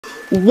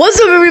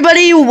What's up,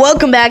 everybody?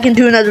 Welcome back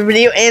into another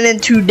video, and in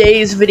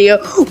today's video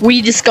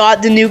we just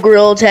got the new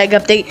Gorilla Tag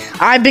update.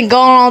 I've been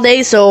gone all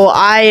day, so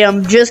I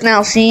am just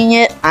now seeing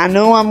it. I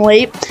know I'm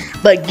late,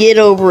 but get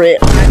over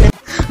it.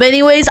 But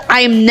anyways,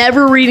 I am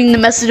never reading the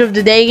message of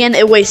the day again.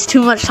 It wastes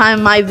too much time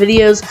in my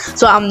videos,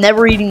 so I'm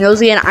never reading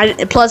those again.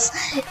 Plus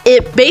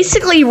it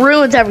basically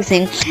ruins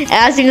everything.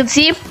 As you can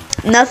see,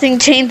 nothing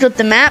changed with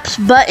the maps.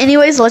 But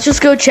anyways, let's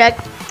just go check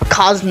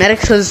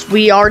cosmetics, because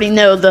we already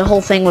know the whole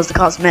thing was the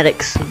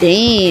cosmetics.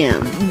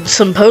 Damn,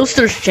 some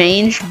posters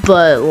changed,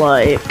 but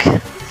like,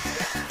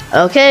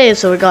 okay,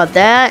 so we got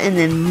that, and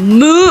then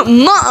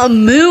moon.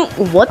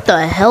 What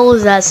the hell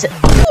is that?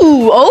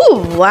 Ooh,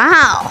 oh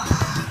wow.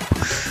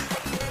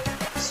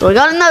 So we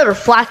got another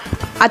flash.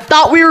 I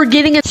thought we were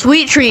getting a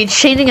sweet treat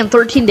changing in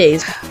 13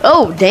 days.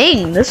 Oh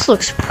dang, this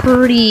looks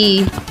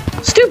pretty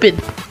stupid.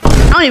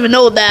 I don't even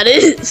know what that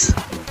is.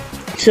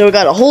 So we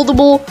got a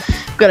holdable.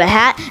 Got a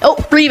hat. Oh,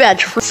 free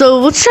badge. So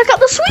let's check out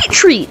the sweet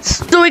treats.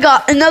 So we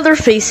got another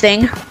face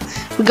thing.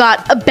 We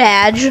got a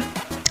badge.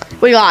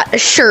 We got a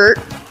shirt.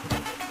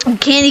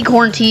 Candy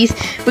corn teeth.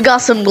 We got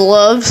some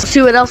gloves. Let's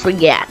see what else we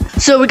got.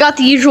 So we got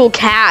the usual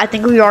cat. I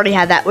think we already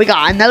had that. We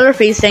got another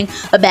face thing,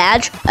 a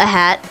badge, a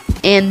hat,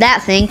 and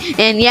that thing.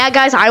 And yeah,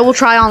 guys, I will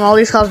try on all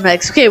these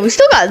cosmetics. Okay, we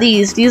still got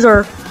these. These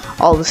are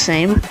all the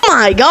same. Oh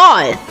my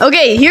god.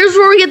 Okay, here's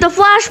where we get the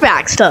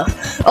flashback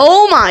stuff.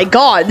 Oh my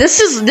god.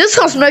 This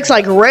cosmetic's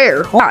like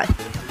rare. God.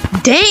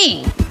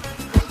 Dang.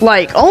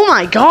 Like, oh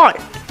my god.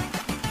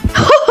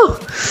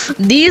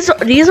 These are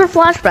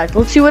flashbacks.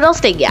 Let's see what else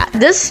they got.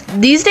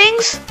 These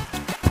things.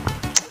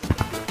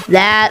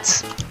 That.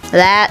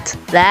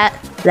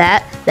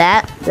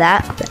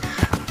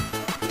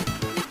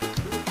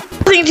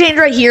 Nothing changed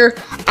right here.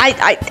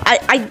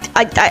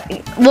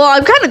 Well,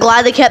 I'm kind of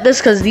glad they kept this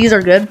because these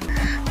are good.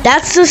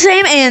 That's the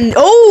same, and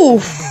oh,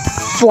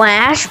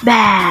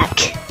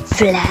 flashback.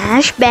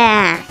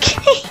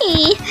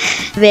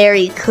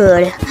 Very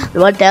good.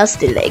 What else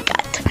do they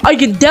got? I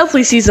can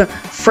definitely see some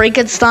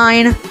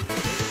Frankenstein.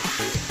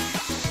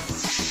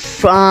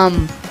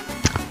 From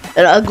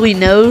an ugly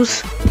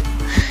nose.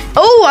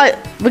 Oh,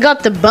 we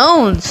got the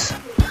bones.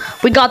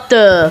 We got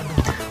the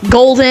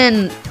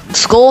golden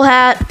skull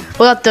hat.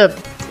 We got the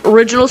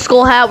original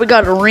skull hat. We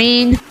got a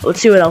ring.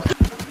 Let's see what else.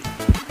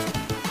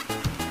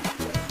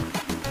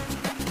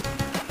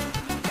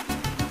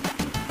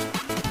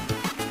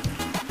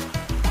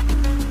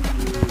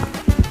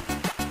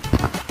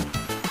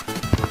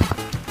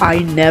 I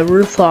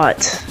never thought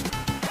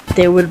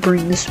they would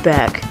bring this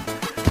back.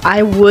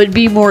 I would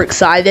be more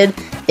excited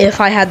if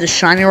I had the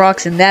shiny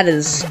rocks, and that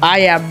is,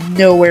 I am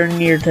nowhere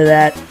near to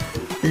that.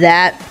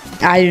 That,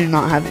 I do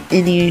not have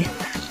any.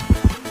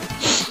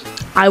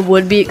 I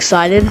would be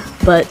excited,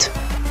 but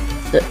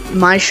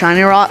my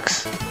shiny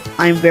rocks,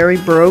 I'm very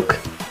broke.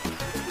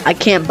 I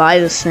can't buy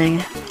this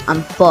thing.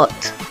 I'm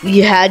fucked.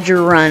 You had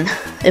your run.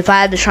 If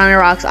I had the shiny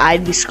rocks,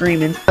 I'd be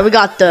screaming. We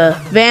got the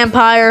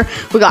vampire.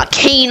 We got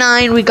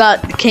canine. We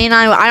got the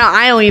canine.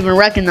 I don't even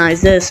recognize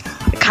this.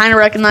 I kind of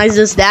recognize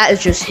this. That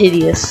is just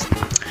hideous.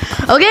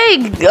 Okay,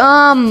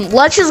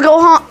 let's just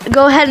go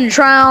ahead and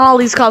try on all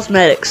these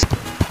cosmetics.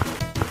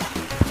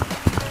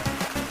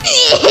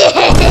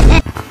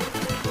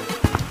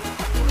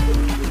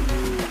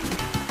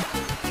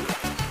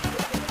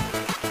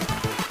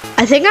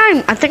 I think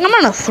I'm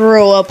gonna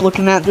throw up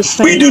looking at this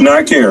thing. We do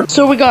not care.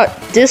 So we got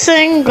this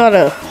thing, got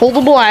a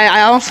holdable.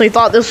 I honestly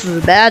thought this was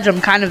a badge.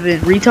 I'm kind of a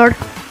retard.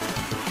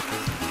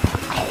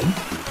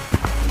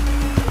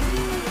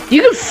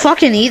 You can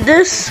fucking eat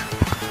this?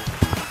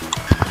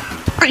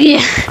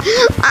 Yeah.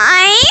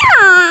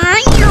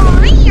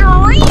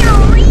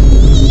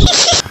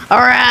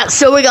 Alright,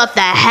 so we got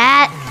the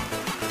hat.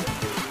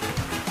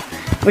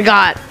 We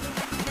got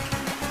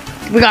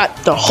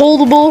the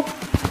holdable.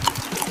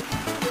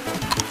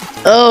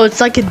 Oh, it's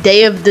like a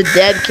Day of the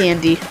Dead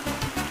candy.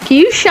 Can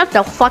you shut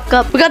the fuck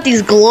up? We got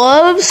these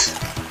gloves.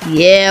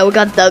 Yeah, we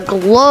got the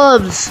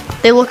gloves.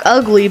 They look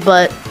ugly,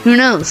 but who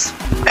knows?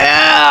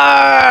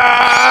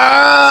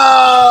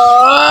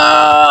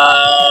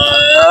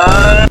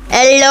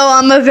 Hello,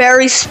 I'm a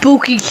very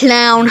spooky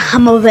clown.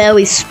 I'm a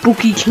very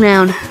spooky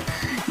clown.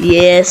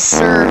 Yes,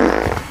 sir.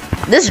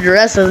 This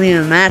dress doesn't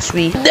even match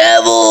me.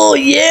 Devil,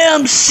 yeah,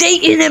 I'm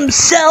Satan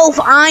himself.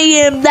 I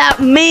am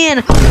that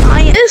man.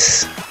 I am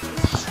this.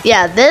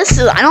 Yeah, this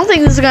is, I don't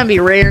think this is gonna be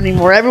rare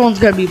anymore. Everyone's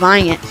gonna be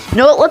buying it. You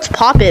know what? Let's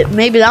pop it.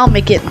 Maybe that'll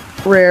make it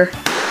rare.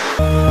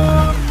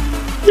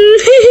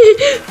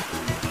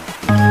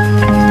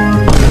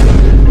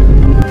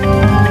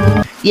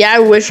 Yeah, I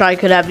wish I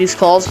could have these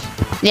claws.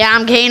 Yeah,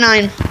 I'm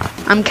canine.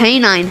 I'm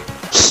canine.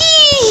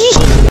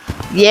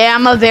 Yeah,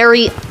 I'm a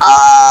very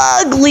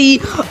ugly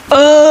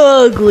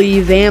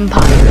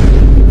vampire.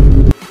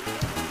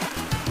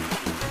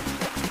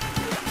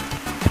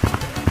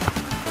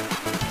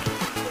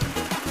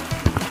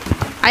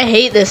 I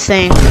hate this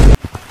thing.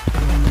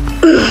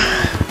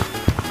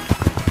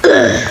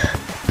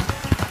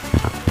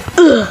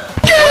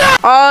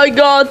 I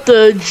got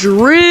the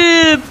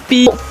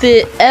drippy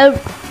outfit.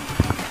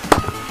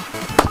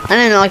 I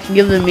didn't know I could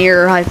give the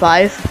mirror a high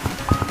five.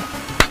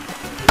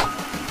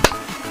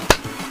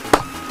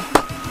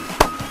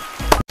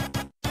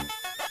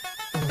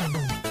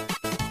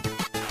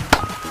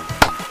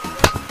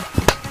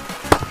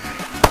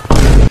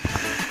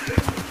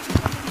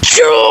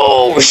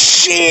 Oh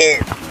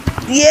shit!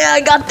 Yeah,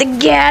 I got the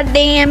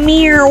goddamn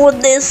mirror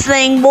with this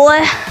thing,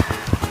 boy.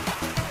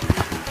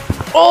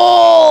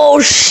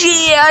 Oh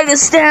shit! I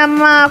just stabbed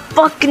my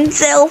fucking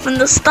self in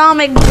the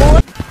stomach, boy.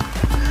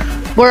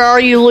 Where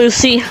are you,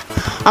 Lucy?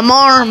 I'm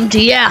armed.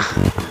 Yeah.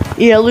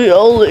 Yeah,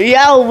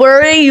 yeah. Where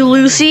are you,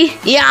 Lucy?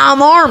 Yeah,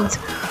 I'm armed.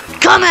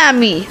 Come at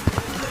me.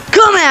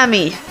 Come at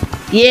me.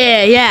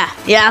 Yeah.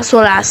 That's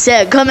what I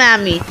said. Come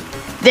at me.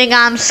 Think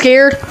I'm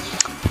scared?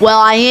 Well,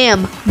 I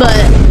am, but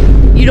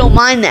you don't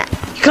mind that.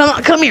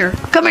 Come here.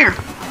 Come on.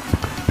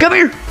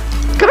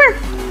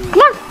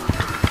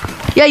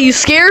 Yeah, you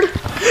scared?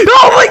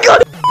 Oh my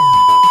god!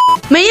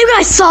 Man, you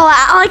guys saw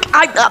that. Like,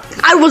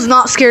 I was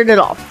not scared at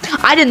all.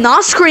 I did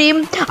not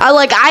scream.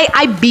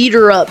 I beat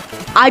her up.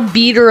 I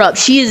beat her up.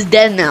 She is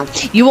dead now.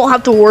 You won't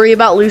have to worry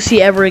about Lucy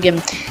ever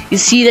again. You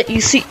see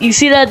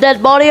that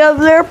dead body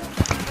over there?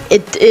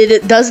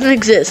 It doesn't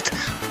exist.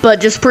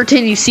 But just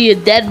pretend you see a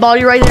dead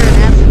body right there,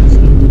 and that's Lucy.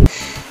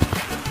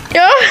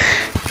 Yeah.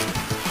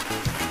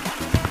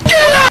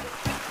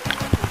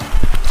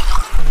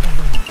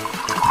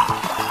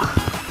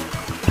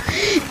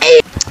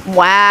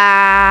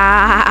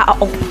 Wow.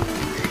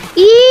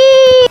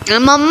 Yeah.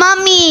 I'm a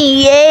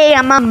mummy. Yay,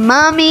 I'm a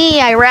mummy.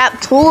 I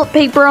wrapped toilet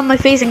paper on my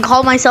face and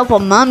called myself a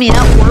mummy.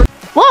 That worked.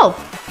 Whoa.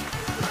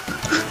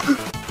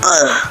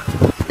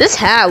 This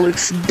hat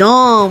looks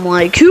dumb.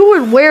 Like, who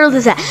would wear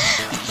this hat?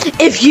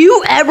 If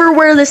you ever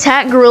wear this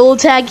hat in Gorilla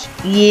Tag,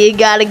 you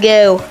gotta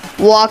go.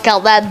 Walk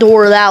out that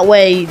door that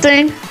way.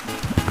 Thing.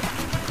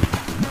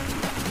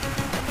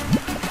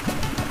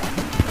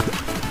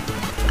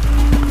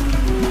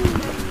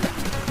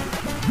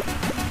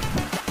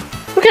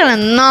 What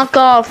kind of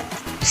knockoff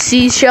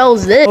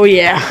seashells this? Oh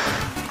yeah.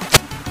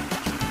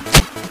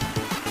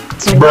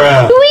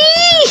 Bruh.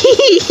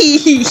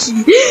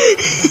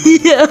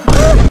 Yeah.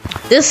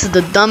 This is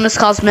the dumbest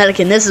cosmetic,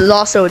 and this is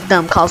also a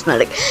dumb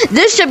cosmetic.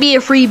 This should be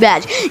a free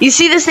badge. You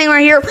see this thing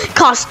right here?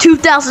 Costs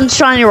 2,000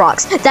 shiny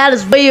rocks. That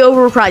is way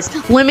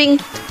overpriced. Lemming,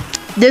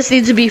 this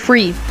needs to be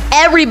free.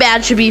 Every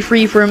badge should be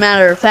free, for a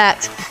matter of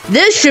fact.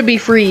 This should be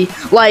free.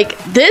 Like,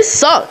 this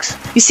sucks.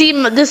 You see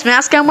this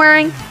mask I'm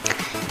wearing?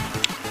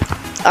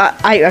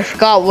 I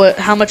forgot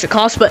how much it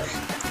costs, but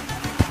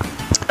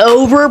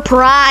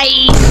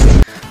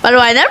overpriced. By the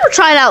way, I never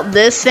tried out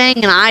this thing,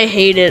 and I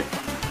hate it.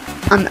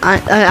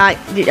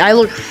 I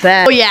look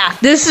fat. Oh yeah,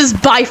 this is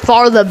by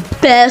far the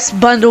best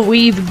bundle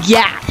we've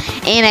got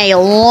in a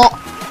long.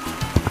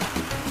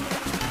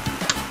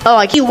 Oh,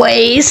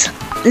 anyways,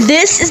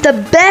 this is the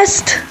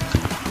best.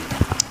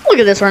 Look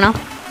at this right now.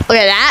 Look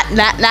at that.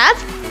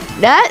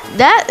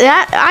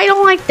 I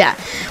don't like that.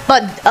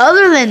 But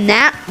other than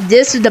that,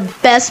 this is the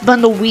best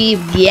bundle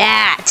we've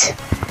got.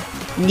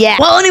 Yeah.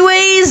 Well,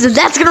 anyways,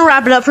 that's gonna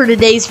wrap it up for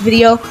today's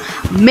video.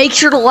 Make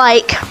sure to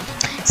like,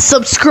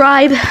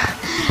 subscribe,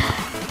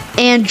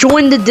 and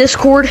join the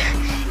Discord.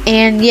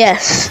 And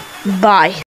yes, bye.